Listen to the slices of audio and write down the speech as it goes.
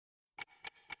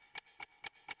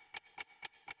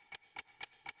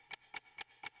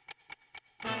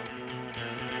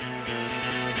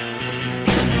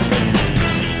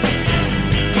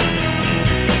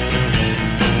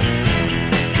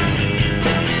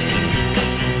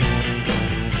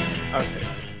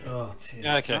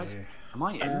Yeah, okay. Am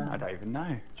I in? I don't even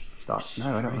know. No,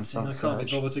 I don't want to start. I can't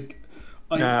be bothered to.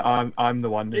 No, I'm the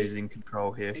one who's in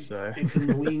control here, so. It's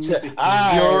annoying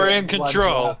because You're in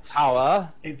control.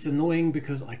 Power. it's annoying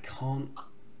because I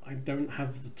don't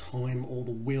have the time or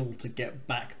the will to get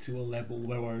back to a level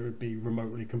where I would be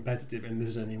remotely competitive in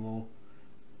this anymore.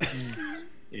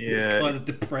 It's kind of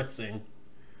depressing.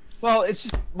 Well, it's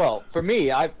just for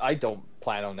me, I don't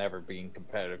plan on ever being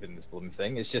competitive in this blooming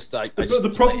thing. It's just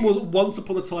The problem was once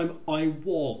upon a time I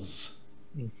was,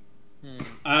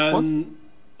 and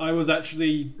I was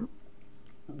actually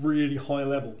really high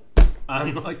level,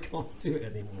 and I can't do it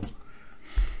anymore.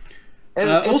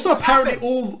 Also, apparently,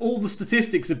 all the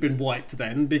statistics have been wiped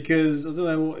then because I don't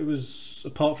know what it was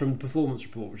apart from the performance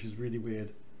report, which is really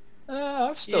weird.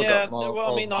 I've still got more.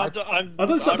 Well, I mean, I don't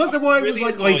know why it was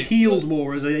like I healed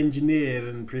more as an engineer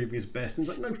than previous best. And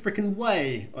it's like no freaking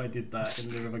way I did that in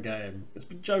the middle of a game. It's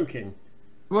been joking.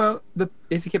 Well,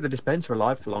 if you keep the dispenser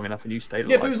alive for long enough and you stayed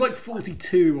alive. Yeah, but it was like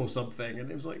 42 or something, and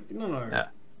it was like no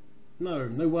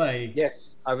way.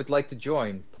 Yes, I would like to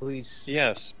join, please.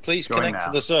 Yes, please Join connect now.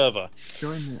 to the server.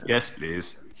 Yes,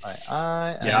 please. Continue.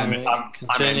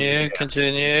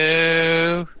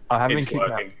 I haven't It's been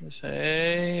kicked out. working.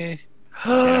 Say,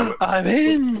 Yeah, I'm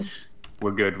in.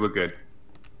 We're good. We're good.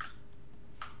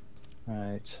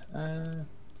 Right.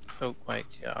 Oh wait,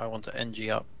 yeah, I want to NG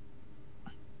up.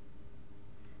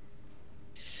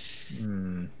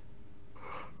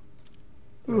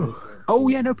 Oh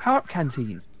yeah, no power up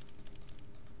canteen.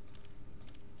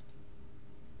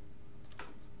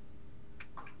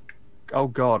 Oh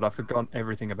god, I've forgotten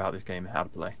everything about this game, how to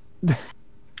play.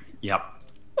 Yep.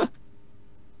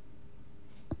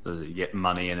 So you get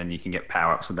money and then you can get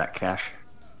power-ups with that cash.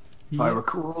 If I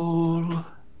recall.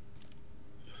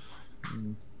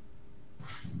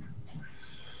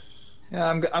 Yeah,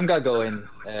 I'm gonna go in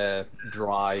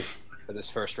dry for this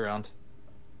first round.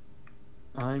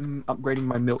 I'm upgrading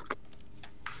my milk.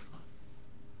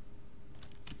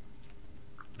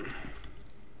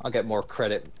 I'll get more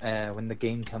credit when the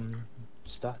game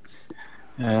starts.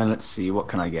 Let's see, what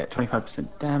can I get?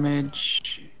 25%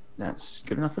 damage. That's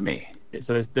good enough for me.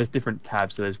 So there's different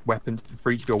tabs. So there's weapons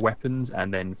for each of your weapons,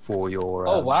 and then for your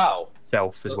Oh wow!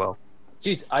 self as well.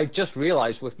 Jeez, I just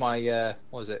realized with my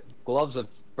what was it? Gloves of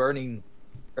burning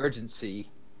urgency.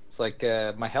 It's like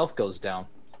my health goes down.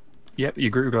 Yep,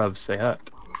 your group gloves, they hurt.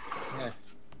 Yeah.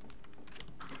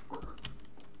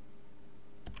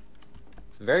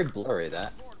 It's very blurry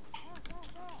that.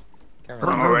 Can't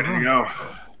really I'm ready to go.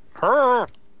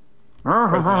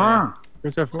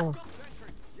 Where's that for?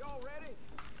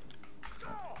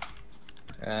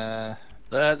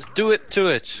 Let's do it to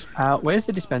it. Where's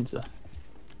the dispenser?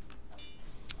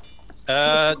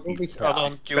 Hold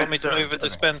on. Do you want me to move a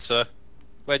dispenser?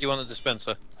 Where do you want a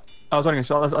dispenser? I was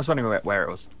wondering where it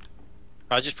was.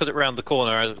 I just put it around the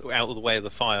corner, out of the way of the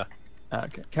fire.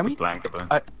 Okay, can we? Blank.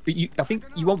 But I think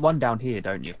you want one down here,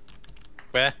 don't you?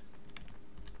 Where?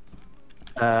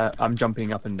 I'm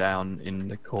jumping up and down in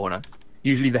the corner.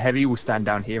 Usually the heavy will stand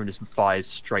down here and just fires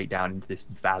straight down into this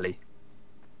valley.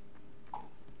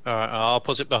 Alright, I'll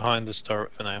put it behind this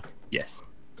turret for now. Yes.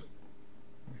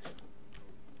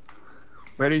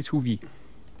 Where is Hoovy?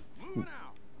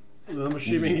 I'm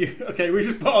assuming you. Okay, we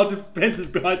just put our dispensers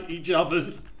behind each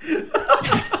other's.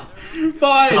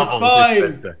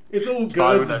 Fine. It's all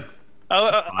good.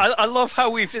 I love how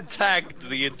we've tagged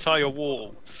the entire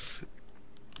wall.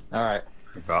 Alright.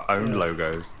 With our own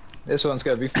logos. This one's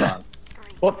gonna be fun.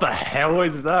 What the hell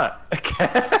is that?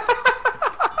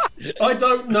 I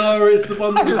don't know. It's the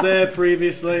one that was there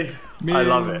previously. I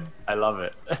love it. I love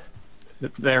it.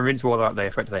 They're invincible without they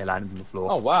effect they land on the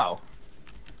floor. Oh wow.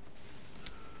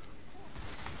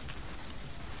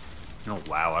 Oh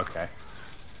wow. Okay.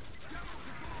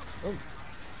 Oh.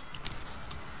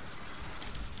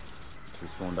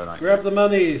 Respawn, don't I? Grab the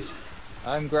monies.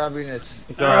 I'm grabbing it.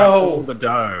 It's alright. All the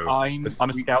dough. I'm a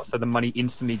scout, so the money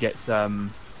instantly gets Oh,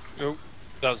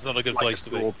 that's not a good place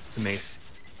to be. absorbed to me.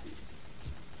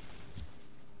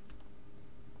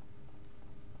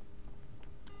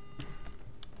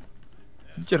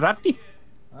 Girardi?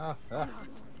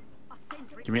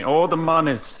 Give me all the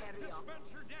monies.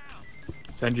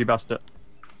 Sendry Buster.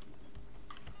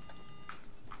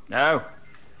 No.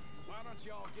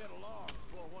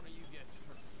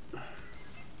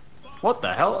 What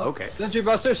the hell? Okay. Sentry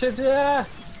Buster shit, yeah!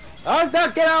 Oh, no,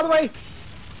 get out of the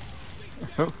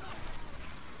way!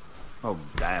 Oh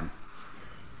damn.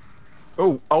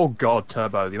 Oh god,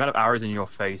 Turbo. The amount of arrows in your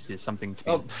face is something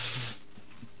to be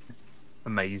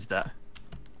amazed at.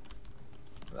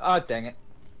 Oh, dang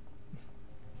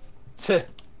it.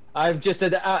 I'm just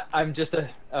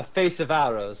a face of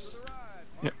arrows.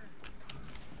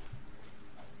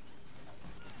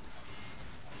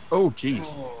 Oh, jeez.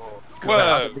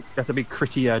 Whoa! That's a big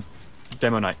critty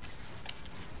Demo Knight.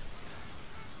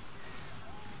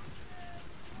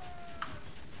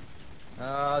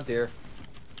 Oh dear.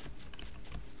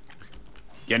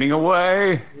 Getting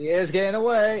away. He is getting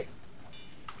away.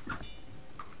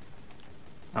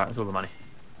 Alright, that's all the money.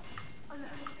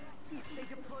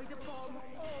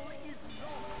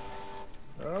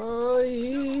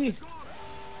 Oh,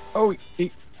 Oh,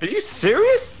 Are you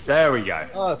serious? There we go.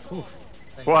 oh oof.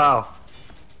 Wow.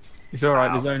 it's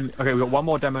alright, Wow. there's only... Okay, we've got one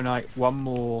more Demo Knight, one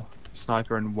more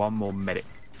Sniper, and one more Medic.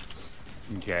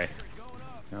 Okay.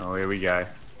 Oh, here we go.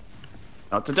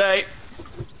 Not today.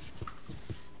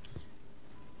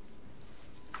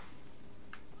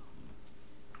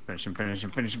 Finish him, finish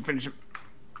him, finish him, finish him.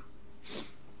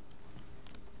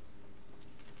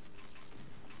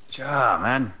 Ja,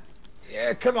 man.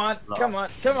 Yeah, come on, come on,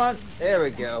 come on. There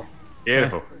we go.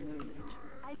 Beautiful.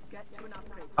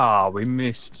 Ah, we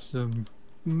missed some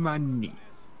money.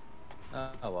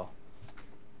 Oh well.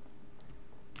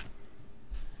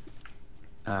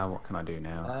 What can I do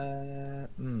now?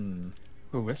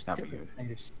 Oh, that's That'd not be good.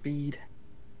 negative speed.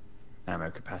 Ammo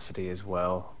capacity as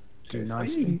well. Do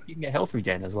Nice. nice. You can get health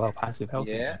regen as well, passive health.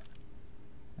 Yeah.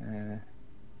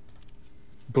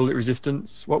 Bullet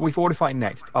resistance. What we forward fighting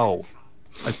next? Oh,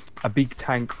 a big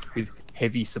tank with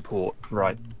heavy support.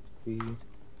 Right. Speed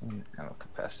and ammo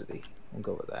capacity. We'll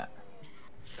go with that.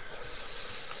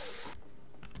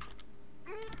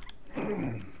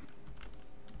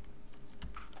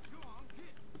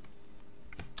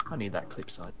 I need that clip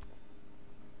side.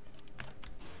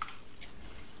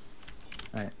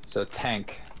 Alright, so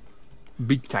tank.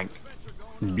 Big tank.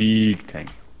 Big tank.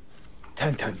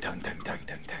 Tank, tank, tank, tank, tank,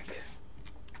 tank, tank.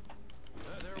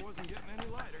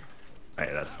 Hey,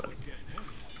 that's funny.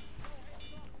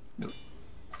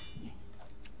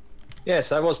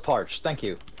 Yes, I was parched. Thank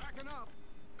you.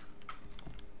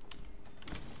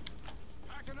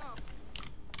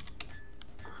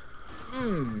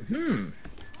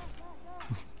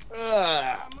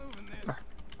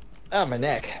 Ah, my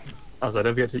neck. Also,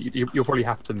 don't forget to, you'll probably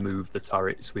have to move the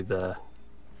turrets with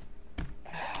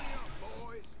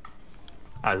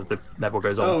as the level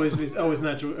goes on. Oh, it's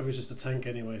natural. It was just a tank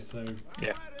anyway, so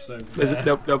Yeah. So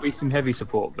There'll be some heavy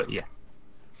support, but yeah.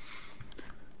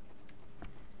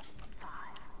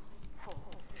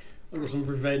 I've got some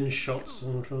revenge shots,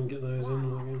 and I'll try and get those in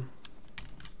again.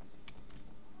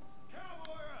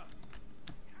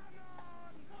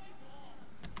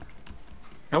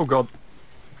 Oh god.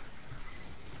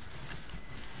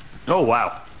 Oh,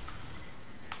 wow.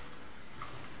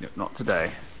 Nope, not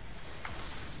today.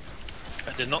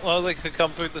 I did not know they could come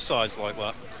through the sides like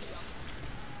that.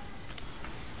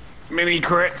 Mini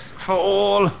crits for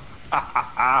all. Ha ha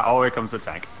ha. Oh, here comes the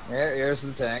tank. Yeah, here's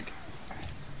the tank.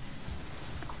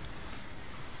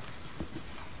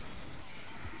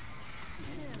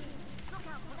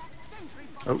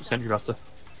 Oh, Sentry Buster.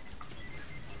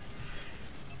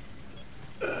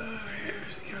 Who's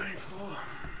it going for?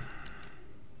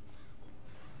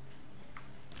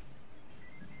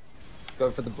 Go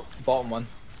for the bottom one.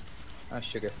 Ah,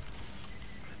 sugar.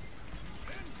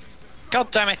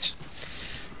 God damn it!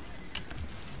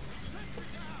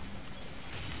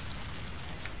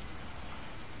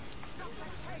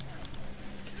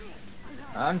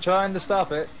 I'm trying to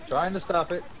stop it. Trying to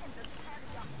stop it.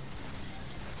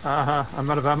 I'm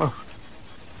out of ammo.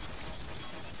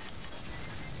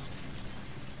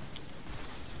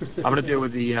 I'm gonna deal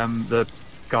with the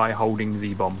guy holding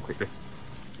the bomb quickly.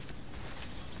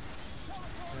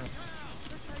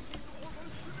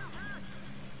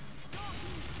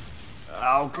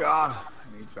 Oh, God.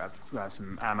 I need to grab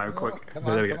some ammo quick. Come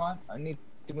There on, we go. come on. I need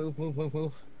to move, move, move,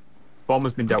 move. Bomb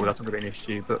has been dealt with, that's not gonna be an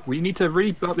issue, but we need to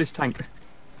really build up this tank.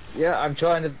 Yeah, I'm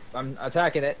trying to. I'm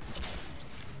attacking it.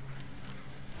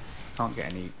 Can't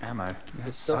get any ammo.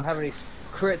 Just don't have any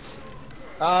crits.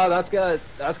 Ah, that's gonna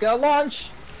launch.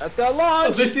 That's gonna Oh,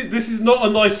 launch. this is not a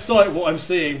nice sight. What I'm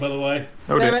seeing, by the way.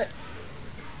 Oh Damn dear. it.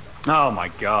 Oh, my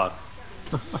God.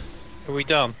 Are we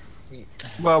done?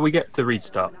 Well, we get to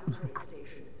restart.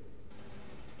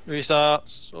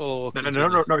 Restarts or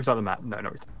No, restart the map. No,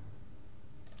 restart.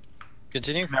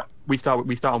 Continue? No, we start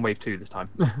on wave 2 this time.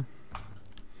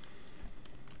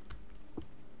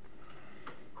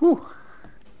 Whew.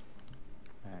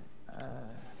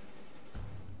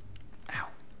 Ow.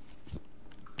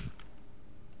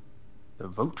 The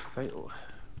vote failed.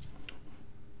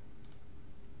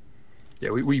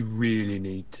 Yeah, we really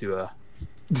need to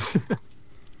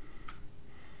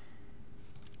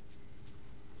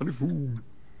Ooh.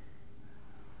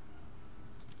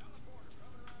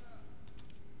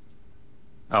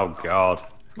 Oh, God.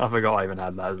 I forgot I even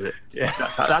had that. Is it? Yeah,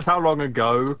 That's how long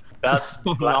ago. that's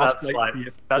Last like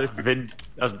place.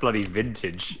 that's bloody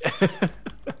vintage.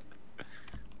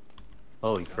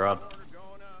 Holy crap!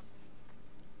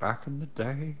 Back in the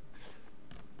day.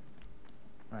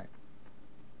 Right.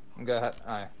 I'm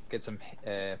gonna get some,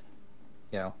 you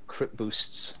know, crit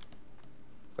boosts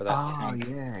for that tank.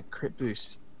 Yeah, crit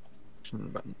boost.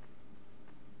 Button.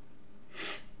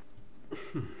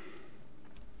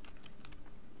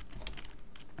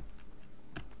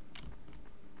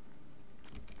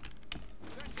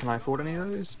 Can I afford any of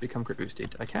those? Become crit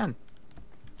boosted. I can.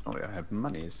 Oh, yeah, I have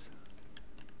monies.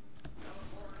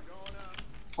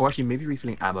 Or actually, maybe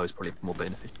refilling ammo is probably more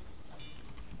beneficial.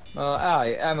 Well,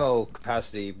 ammo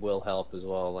capacity will help as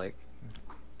well. Like,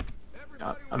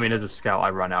 I mean, as a scout, I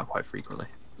run out quite frequently.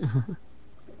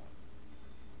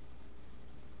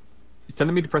 It's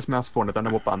telling me to press mouse 4, and I don't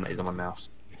know what button that is on my mouse.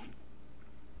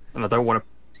 And I don't want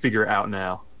to figure it out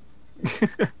now.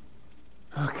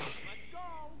 Okay.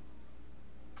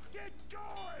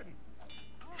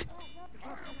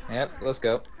 yep, let's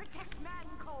go.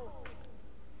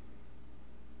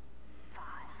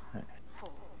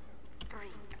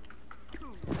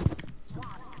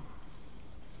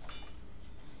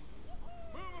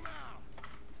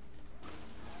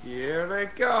 Here they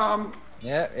come.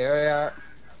 Yeah, here we are.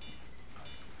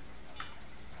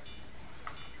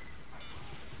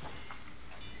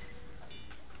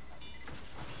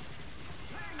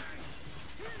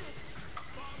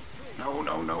 No,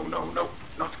 no, no, no, no.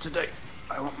 Not today.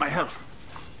 I want my health.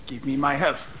 Give me my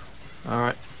health.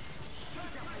 Alright.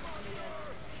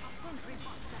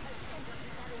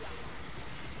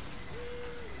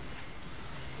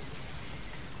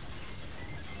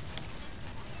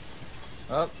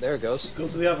 Oh, there it goes. Go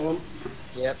to the other one.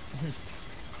 Yep.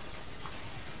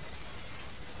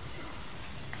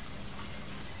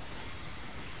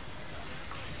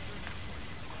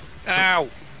 Ow!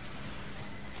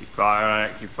 Keep firing on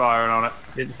it. Keep firing on it.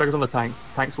 Yeah, just focus on the tank.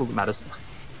 Tank's all that matters.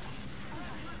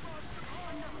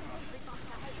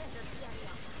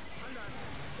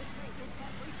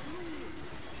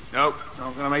 Nope.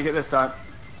 Not gonna make it this time.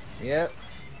 Yep.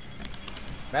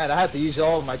 Man, I had to use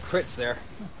all of my crits there.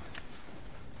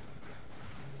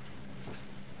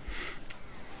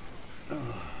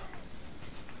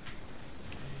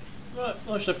 Right,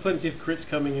 I should have plenty of crits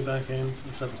coming in back in.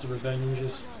 I should have some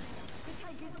revenges.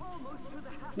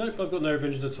 Nope, I've got no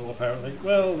revenges at all apparently.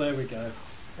 Well, there we go.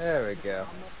 There we go.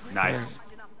 Nice.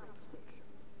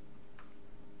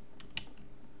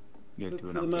 Look for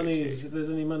the monies, if there's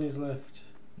any monies left.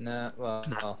 Nah, well,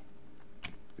 No. well,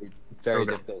 very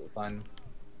Okay. difficult to find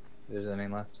if there's any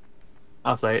left.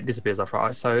 I'll say it disappears after.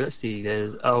 Alright, so let's see.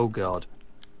 There's oh god,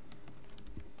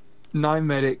 9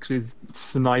 medics with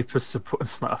sniper support.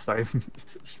 Sorry,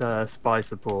 spy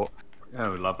support.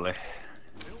 Oh, lovely.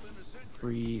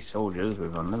 3 soldiers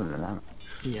with unlimited ammo.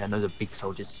 Yeah, and those are big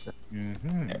soldiers.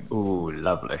 Mm-hmm. Ooh,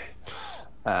 lovely.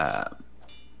 Bad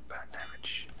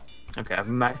damage. Okay, I've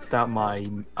maxed out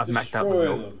the Destroy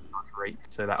mill them. rate,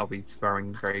 so that'll be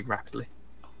throwing very rapidly.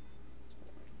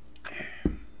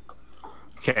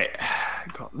 Okay,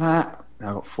 got that. Now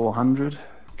I've got 400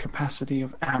 capacity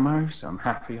of ammo, so I'm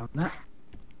happy on that.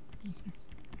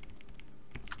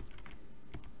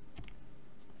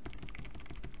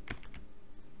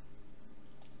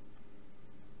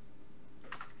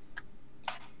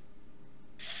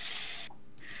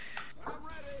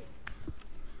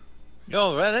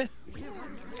 You're ready?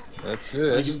 Let's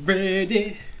do Are this. you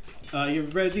ready? Are you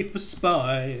ready for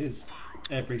spies?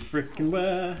 Every frickin'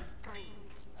 where?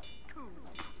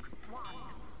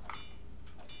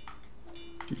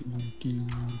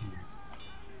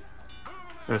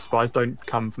 No, spies don't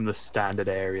come from the standard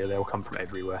area, they'll come from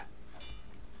everywhere.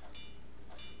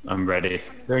 I'm ready.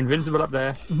 They're invincible up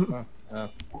there.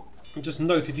 And just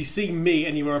note, if you see me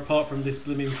anywhere apart from this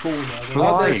blooming corner, then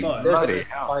Oh, that's a there's- spy. There's Bloody a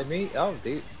hell. by me. Oh,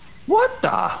 dude. What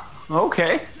the?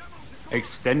 Okay.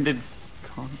 Extended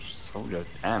conch soldier.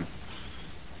 Damn.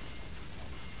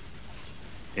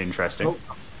 Interesting. Oh.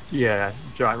 Yeah,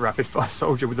 giant rapid fire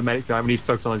soldier with the medics behind. We need to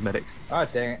focus on those medics. Oh,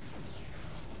 dang it.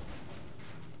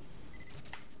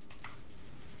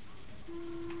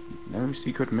 No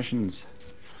secret missions.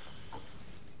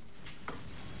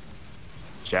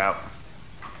 Ciao.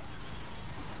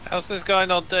 How's this guy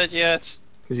not dead yet?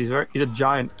 Because he's a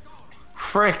giant.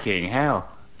 Freaking hell.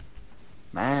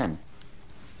 Man.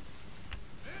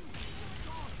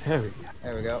 There we go.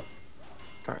 There we go.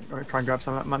 Try and grab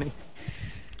some of that money.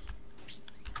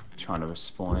 Trying to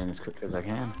spawn in as quickly as I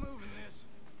can.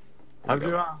 How do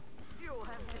you?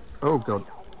 Oh god.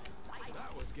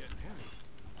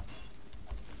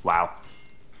 Wow.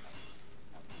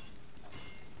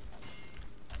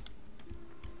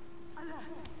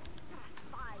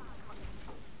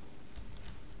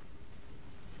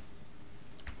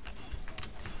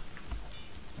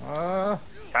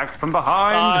 Attack from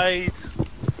behind! Nice.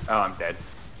 Oh, I'm dead.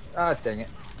 Ah, dang it.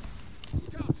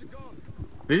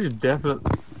 This is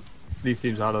definitely. These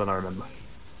seems harder than I remember.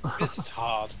 This is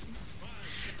hard.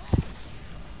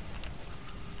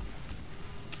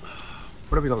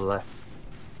 What have we got left?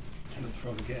 Can't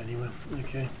probably get anywhere.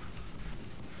 Okay.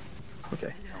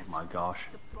 Okay. Oh my gosh.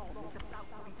 I'm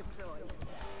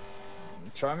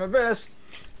trying my best.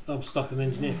 I'm stuck as an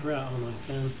engineer throughout, aren't I?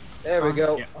 Damn. There we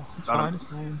go. Yeah. It's fine, it's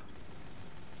fine.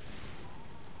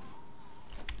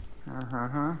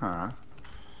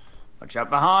 Watch out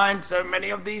behind, so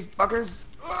many of these buggers.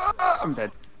 I'm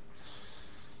dead.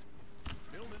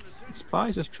 The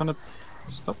spy's just trying to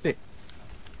stop it.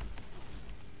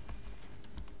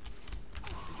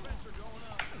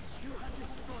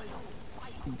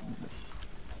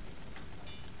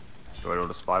 Destroyed all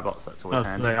the spy bots, that's always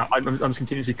handy. I'm just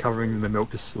continuously covering the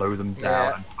milk to slow them down,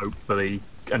 Yeah. and hopefully,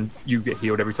 and you get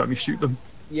healed every time you shoot them.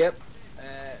 Yep.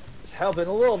 It's helping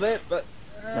a little bit, but.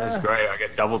 That's great, I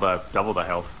get double the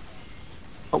health.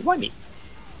 Oh, why me?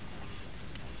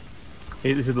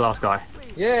 Hey, this is the last guy.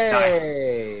 Yay!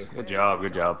 Nice. Good job,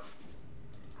 good job.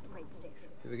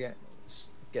 Did we get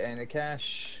any of the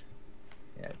cash?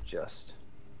 Yeah, just.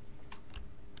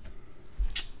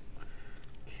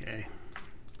 Okay.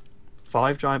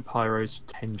 5 giant pyros,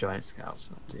 10 giant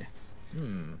scouts. Oh dear.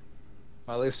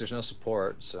 Well, at least there's no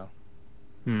support, so.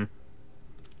 Do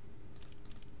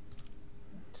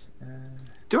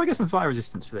I get some fire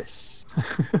resistance for this?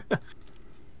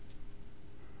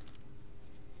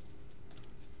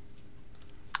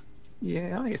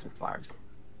 Yeah, I get some fire resistance.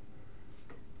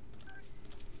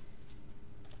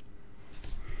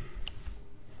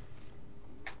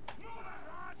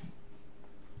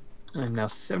 I'm now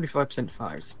 75%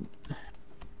 fire resistant.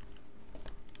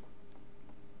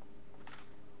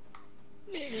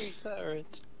 Mini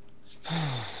turret.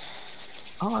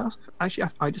 Oh, actually,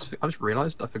 I just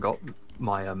realised I forgot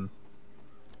my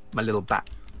my little bat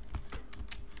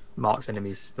marks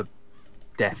enemies for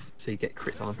death, so you get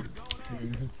crits on them.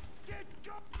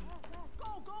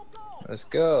 Let's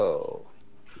go.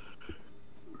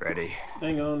 Ready.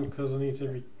 Hang on, because I need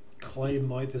to reclaim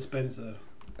my dispenser.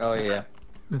 Oh yeah.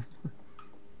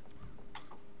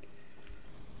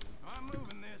 I'm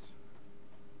moving this.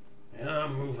 Yeah,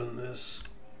 I'm moving this.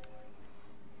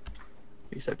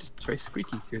 Except it's very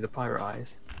squeaky through the pyro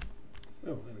eyes.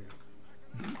 Oh, there we go.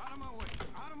 Out of my way.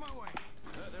 Out of my way.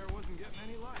 That there wasn't getting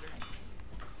any lighter.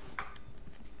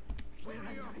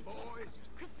 Hurry up, boys.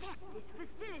 Protect this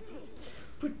facility.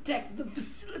 Protect the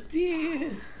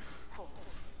facility! 4,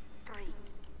 3,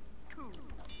 2,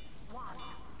 1.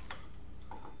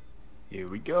 Here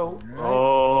we go.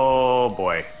 Oh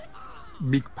boy.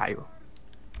 Big pyro.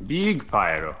 Big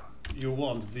pyro. You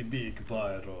want the big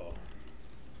pyro.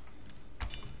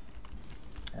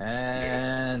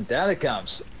 And down it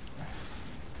comes.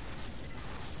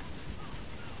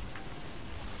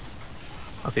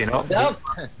 I think not. Nope.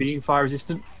 Being fire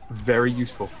resistant, very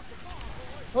useful.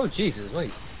 Oh Jesus,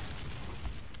 wait.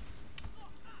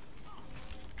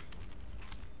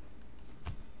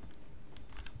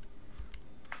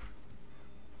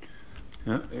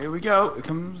 Oh, here we go. It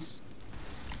comes.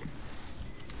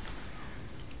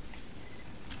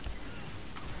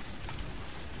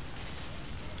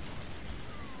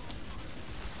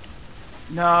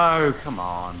 No, come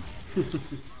on.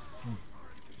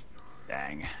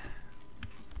 Dang.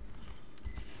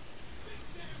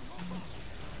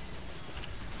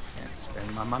 Can't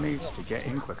spend my monies to get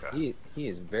in quicker. He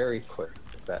is very quick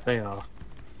with that. They are.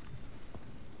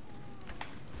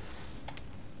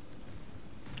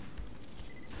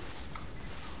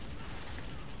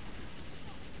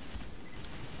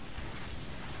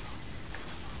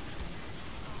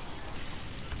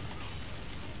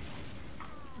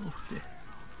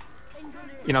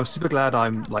 You know, I'm super glad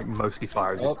I'm like mostly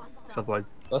fire resistant. 'Cause otherwise,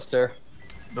 Buster.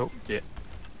 nope, yeah.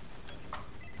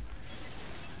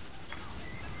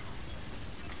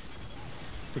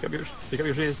 Pick up your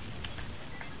shears.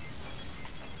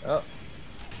 Oh,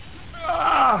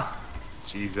 Ah!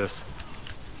 Jesus.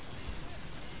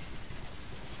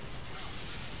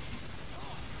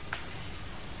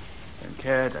 Don't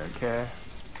care, don't care.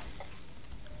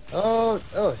 oh,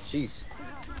 jeez.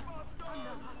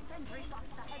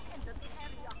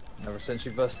 Another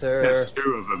Sentry Buster. There's 2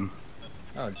 of them.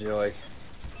 Oh joy.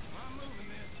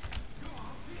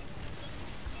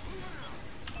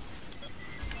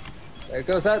 There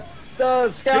goes that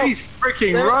scout. He's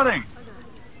freaking There- running!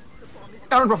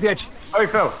 Aaron off the edge. Oh, he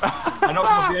fell. I knocked him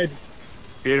off the edge.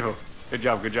 Beautiful. Good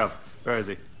job, good job. Where is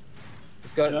he?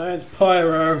 Let's go. Giant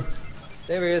pyro!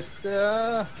 There he is.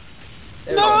 There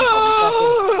we go.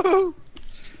 No!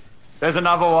 There's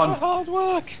another one. Hard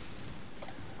work.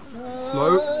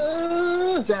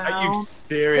 Slow down. Are you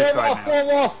serious right now?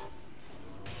 Fall off!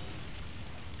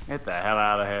 Get the hell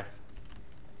out of here.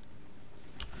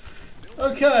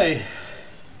 Okay.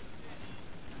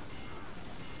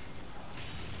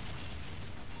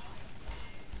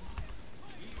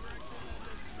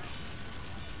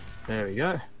 There we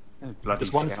go. Bloody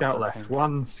Just one scout up left. there.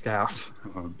 One scout.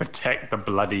 Protect the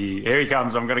bloody. Here he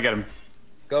comes. I'm gonna get him.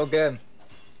 Go again.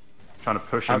 Trying to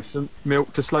push him. Have some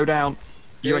milk to slow down.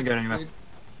 You ain't going anywhere. Dude.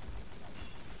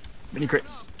 Mini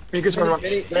crits. Mini crits for everyone.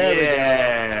 There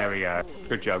There we go.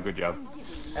 Good job. Good job. we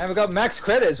go. And we got max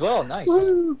credit as well. Nice.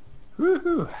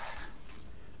 Woohoo.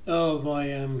 Oh, my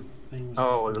thing was.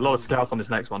 Oh, there's a lot of scouts on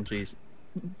this next one. Jeez.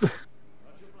 Okay,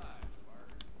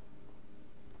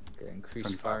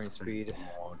 increased firing speed.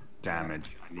 More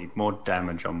damage. I need more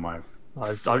damage on my.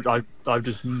 I've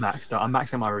just maxed out. I'm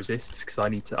maxing out my resist because I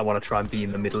want to try and be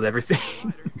in the middle of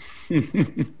everything.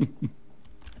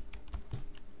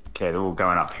 Okay, they're all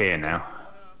going up here now.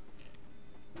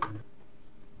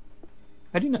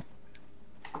 How do you know?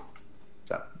 Is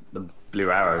that the blue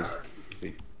arrows?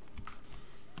 See.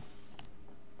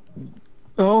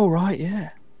 Oh right, yeah.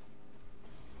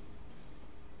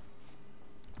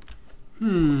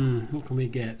 What can we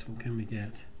get? What can we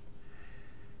get?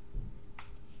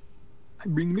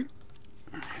 Bring me.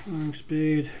 Flying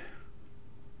speed.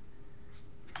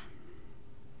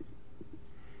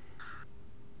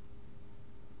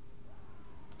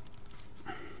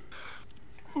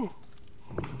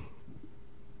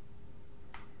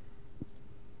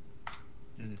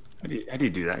 How do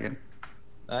you do that again?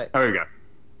 Alright. Oh, there we go.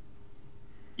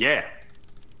 Yeah.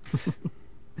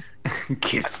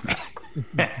 Kiss me.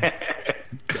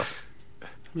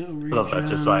 Love that.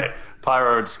 Just like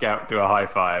Pyro and Scout do a high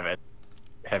five and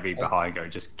Heavy behind go,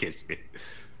 just kiss me.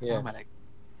 Yeah. Oh, my leg.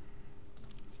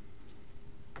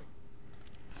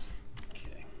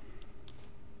 Okay.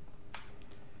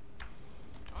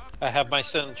 I have my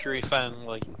Century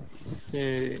family.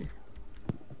 Yay.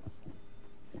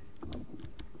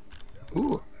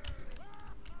 Ooh.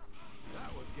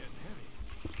 That was getting heavy.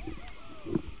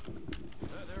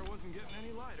 That there wasn't getting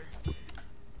any lighter.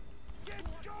 Get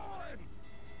going!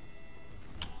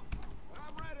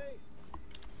 I'm ready.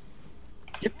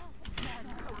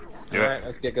 Do it. Alright,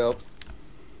 let's get go.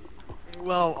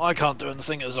 Well, I can't do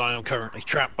anything as I am currently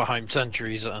trapped behind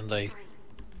sentries and a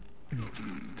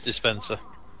dispenser.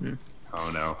 Oh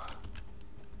no.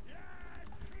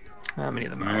 How many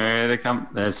of them are? Here they come.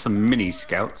 There's some mini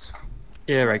scouts.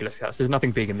 Yeah, regular scouts. There's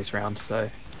nothing big in this round, so.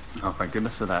 Oh, thank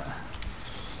goodness for that.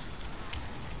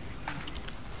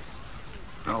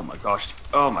 Oh my gosh.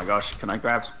 Oh my gosh. Can I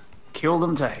grab... Kill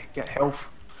them to get health?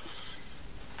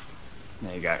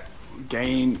 There you go.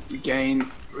 Regain, regain,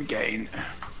 regain.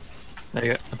 There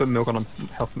you go. I put milk on them.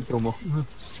 Help them kill more.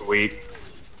 Sweet.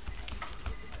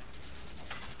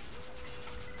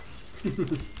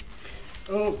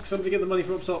 Oh, somebody get the money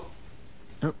from up top.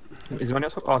 Oh, is there anyone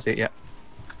else? Oh, I see it, yeah.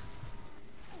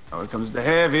 Oh, here comes the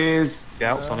heavies.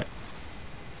 Scouts on it.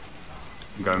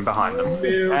 I'm going behind them.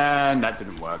 And that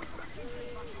didn't work.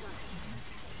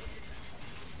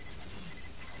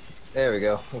 There we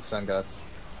go. Oh, thank God.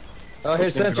 Oh,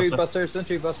 here's Sentry Buster,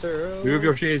 Sentry Buster. Oh. Move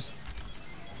your shears.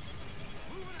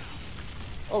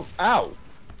 Oh, ow!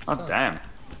 Oh, damn.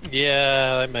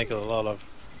 Yeah, they make a lot of.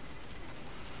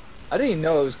 I didn't even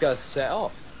know it was gonna set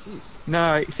off. Jeez.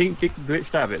 No, it seemed it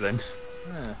glitched out of it then.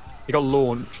 Yeah. It got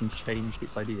launched and changed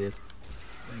its ideas.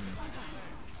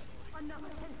 Another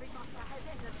sentry buster has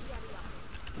entered the area.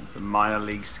 There's the minor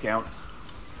league scouts.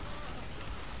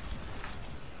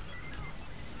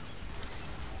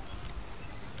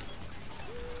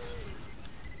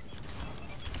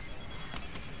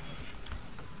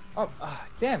 Oh,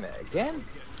 damn it, again?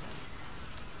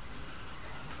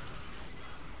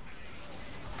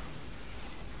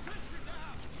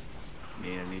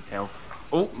 Yeah, I need help.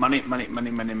 Oh, money, money, money,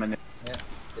 money, money. Yeah,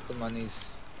 get the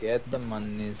monies. Get the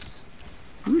monies.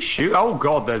 Ooh, shoot. Oh,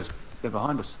 God, they're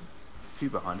behind us. A few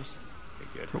behind us.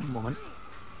 Okay, good. One moment.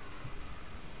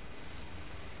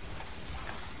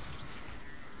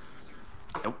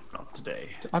 Nope, not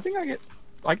today. I think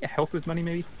I get health with money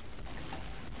maybe.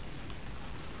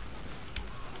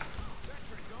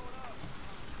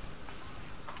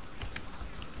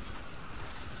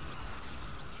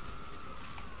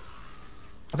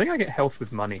 I think I get health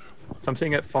with money. So I'm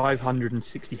sitting at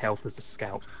 560 health as a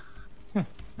scout.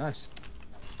 Nice.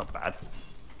 Not bad.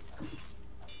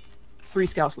 3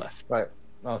 scouts left. Right.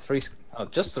 Oh, three. Oh,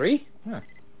 just 3? Huh.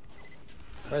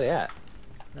 Where are they at?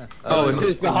 Huh. Oh, Oh,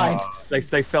 who's behind?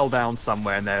 They fell down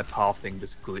somewhere and their pathing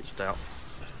just glitched out.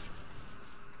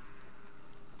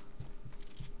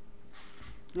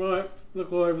 Right,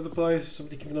 look all over the place.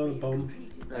 Somebody keep an eye on the bomb.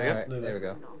 Alright, there we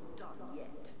go.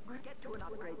 Get to an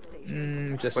upgrade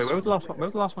station. Just Wait, where was the last one? Where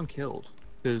was the last one killed?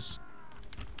 Because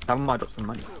that one might drop some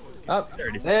money. up. There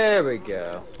it is. There we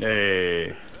go. Hey.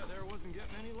 There wasn't getting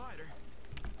any lighter.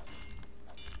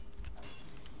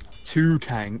 2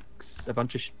 tanks, a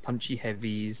bunch of punchy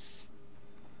heavies,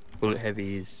 bullet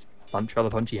heavies, bunch of other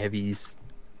punchy heavies,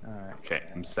 Alright. Okay,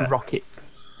 I'm set. rocket.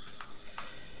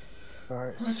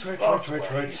 Right.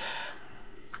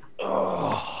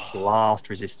 Blast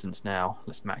resistance now.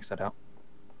 Let's max that out.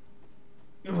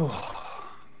 Don't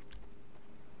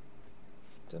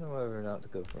know whether or not to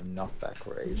go for a knockback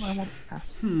rage. I want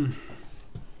pass.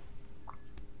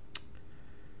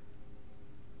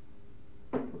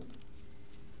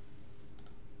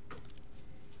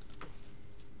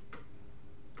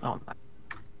 Oh, no.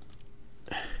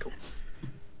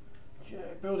 Yeah,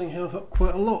 building health up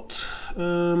quite a lot.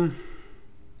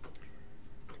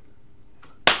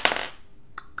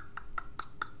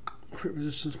 Crit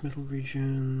resistance, metal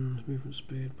regen, movement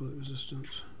speed, bullet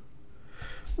resistance.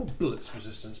 Oh, bullets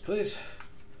resistance, please.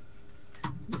 Oh,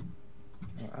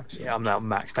 actually, Yeah, I'm now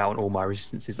maxed out on all my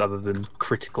resistances other than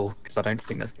critical, because I don't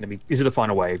think that's going to be... This is the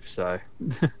final wave, so...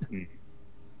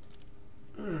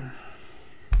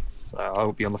 So I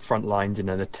will be on the front lines in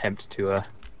an attempt to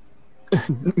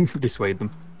dissuade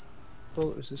them.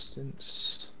 bullet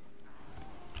resistance.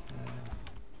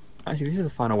 Actually, this is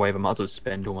the final wave. I might as well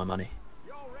spend all my money.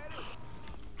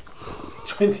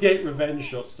 28 revenge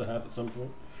shots to have at some point.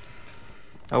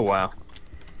 Oh wow.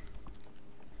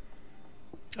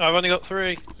 I've only got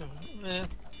 3. Yeah.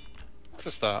 It's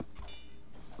a start.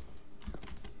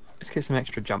 Let's get some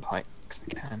extra jump height, because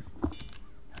I can.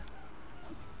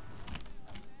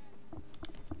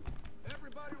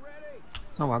 Everybody ready?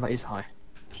 Oh wow, that is high.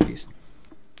 Jeez.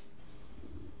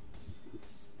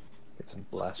 Get some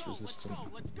blast resistance.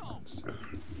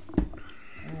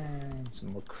 And some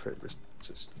more crit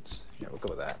resistance. Yeah, we'll go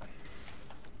with that.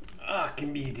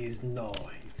 Archimedes, no,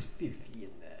 it's filthy in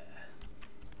there.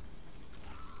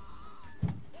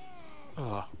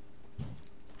 Oh.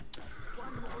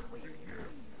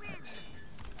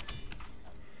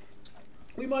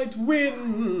 We might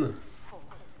win!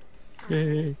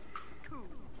 Yay.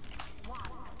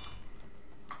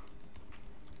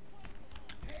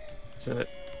 So,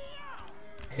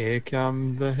 here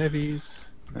come the heavies.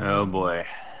 Oh boy.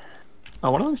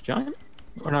 Oh, one of them's giant?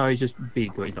 Oh no, he's just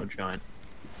big, but he's not giant.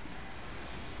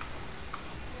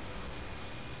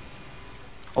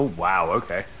 Oh wow,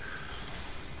 okay.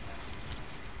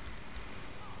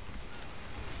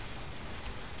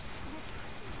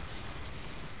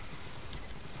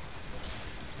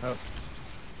 Oh,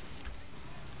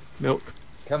 Milk.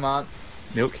 come on.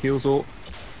 Milk heals all.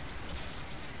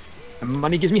 And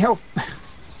money gives me health.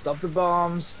 Stop the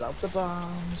bombs. Stop the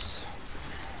bombs.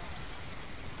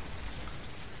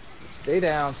 Stay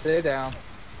down. Stay down.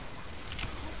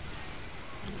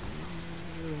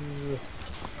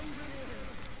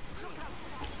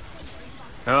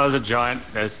 Oh, there's a giant.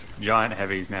 There's giant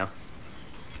heavies now.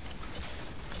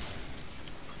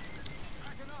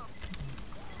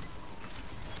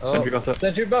 Oh, Sentry buster.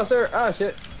 Sentry buster. Ah,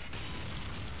 shit.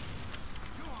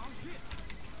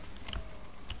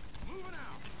 Moving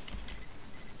out.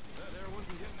 There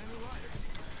wasn't getting any lighter.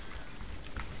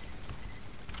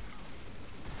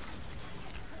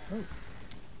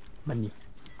 Money.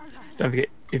 Don't forget,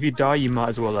 if you die, you might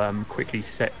as well quickly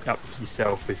set up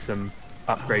yourself with some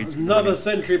upgrades. Another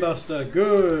sentry buster,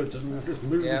 good! And just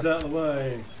move this Yep. out of the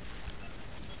way.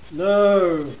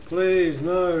 No, please,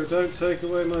 no, don't take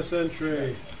away my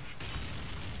sentry.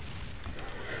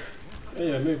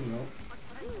 Yeah, moving on.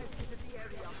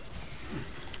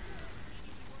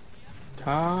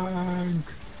 Tank.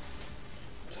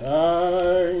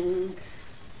 Tank!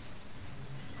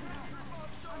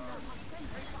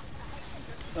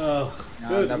 Oh, No,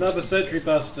 good, never another seen- sentry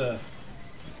buster.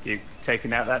 Just keep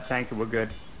taking out that tank and we're good.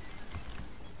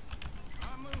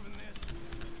 I'm moving this.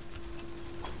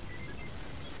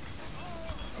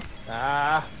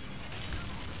 Ah.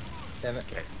 Damn it.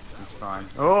 Okay, that's fine.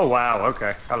 Oh wow,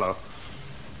 okay. Hello.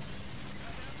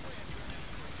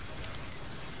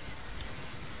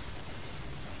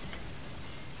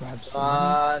 Grab some. Come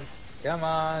on. Come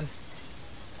on.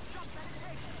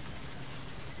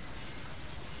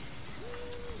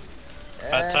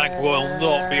 That tank will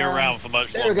not be around for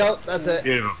much There we longer. go. That's it.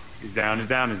 Beautiful. He's down, he's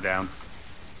down, he's down.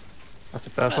 That's the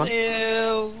first one.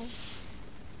 Hills.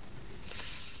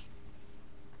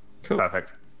 Cool.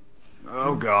 Perfect.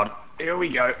 Oh god. Here we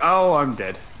go. Oh, I'm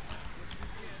dead.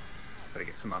 Better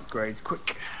get some upgrades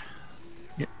quick.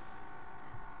 Yep.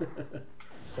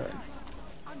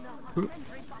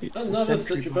 Another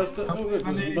sentry buster. Oh, good.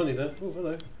 There's some money there. Oh,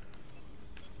 hello.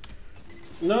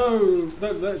 No,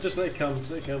 just let it come.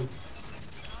 Just let it come.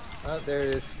 Oh, there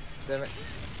it is. Damn it.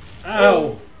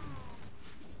 Ow!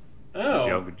 Good Ow!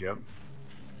 job, good job.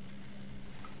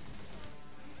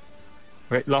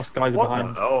 Wait, last guys are What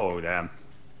behind. the? Oh, damn.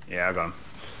 Yeah, I got him.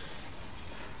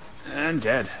 And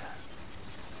dead.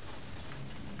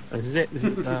 This is it. This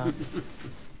is,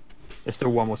 there's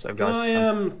still one more set of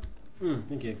guys.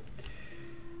 Thank you.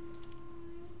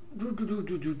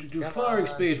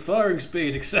 Firing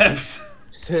speed, accept.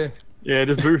 Yeah,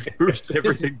 just boost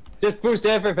everything. Just boost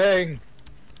everything.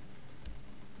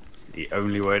 It's the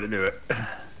only way to do it.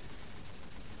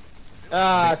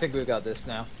 I think we've got this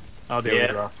now. I'll deal with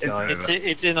the last it's guy. over.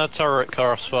 It's in a turret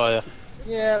crossfire.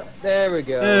 Yeah, there we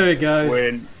go. There he goes.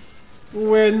 Win.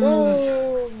 Wins.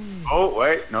 Boom. Oh,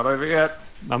 wait, not over yet.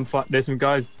 There's some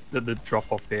guys at the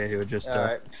drop off here who are just.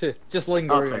 Alright, just I'll,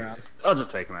 lingering around. I'll just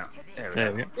take him out. There we There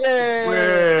go. we go. Yay!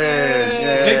 Win!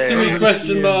 Yay. Victory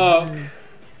question mark.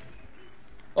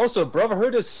 Also,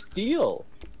 Brotherhood of Steel.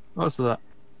 What's that?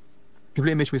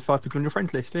 Complete a mission with 5 people on your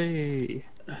friends list. Hey.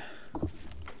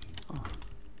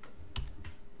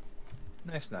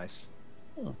 Nice.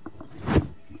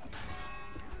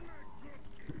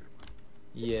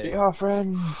 Yeah. Yeah,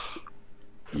 friend.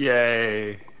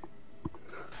 Yay.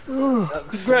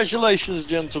 Congratulations,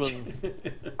 gentlemen.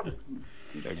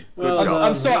 Well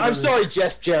done. I'm sorry,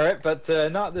 Jeff Jarrett, but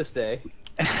not this day.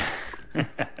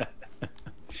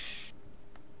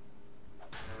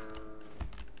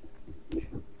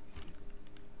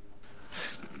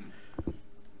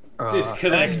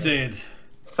 Disconnected.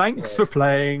 Thanks for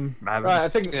playing. Man. Right, I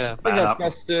think Yeah. that's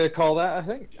best to call that. I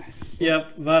think.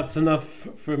 Yep, that's enough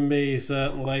from me,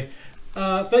 certainly.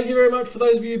 Thank you very much for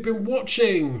those of you who've been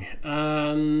watching,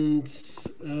 and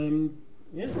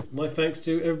yeah, my thanks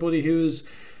to everybody who has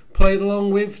played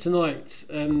along with tonight,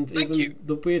 and Thank even you.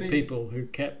 the weird people who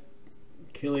kept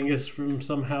killing us from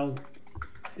somehow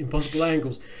impossible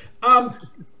angles.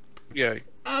 Yeah.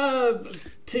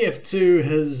 TF2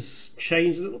 has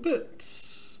changed a little bit.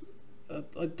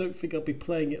 I don't think I'll be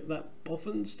playing it that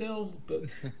often still, but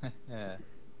Yeah.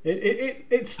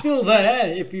 it's still there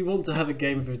if you want to have a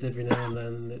game of it every now and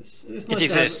then. It's nice It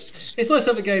exists. It's nice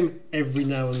to have a game every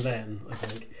now and then, I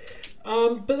think.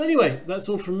 But anyway, that's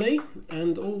all from me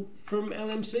and all from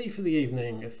LMC for the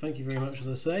evening. Thank you very much, as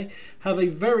I say. Have a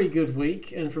very good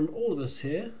week, and from all of us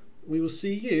here, we will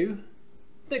see you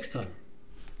next time.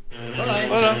 Bye.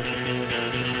 Bye now.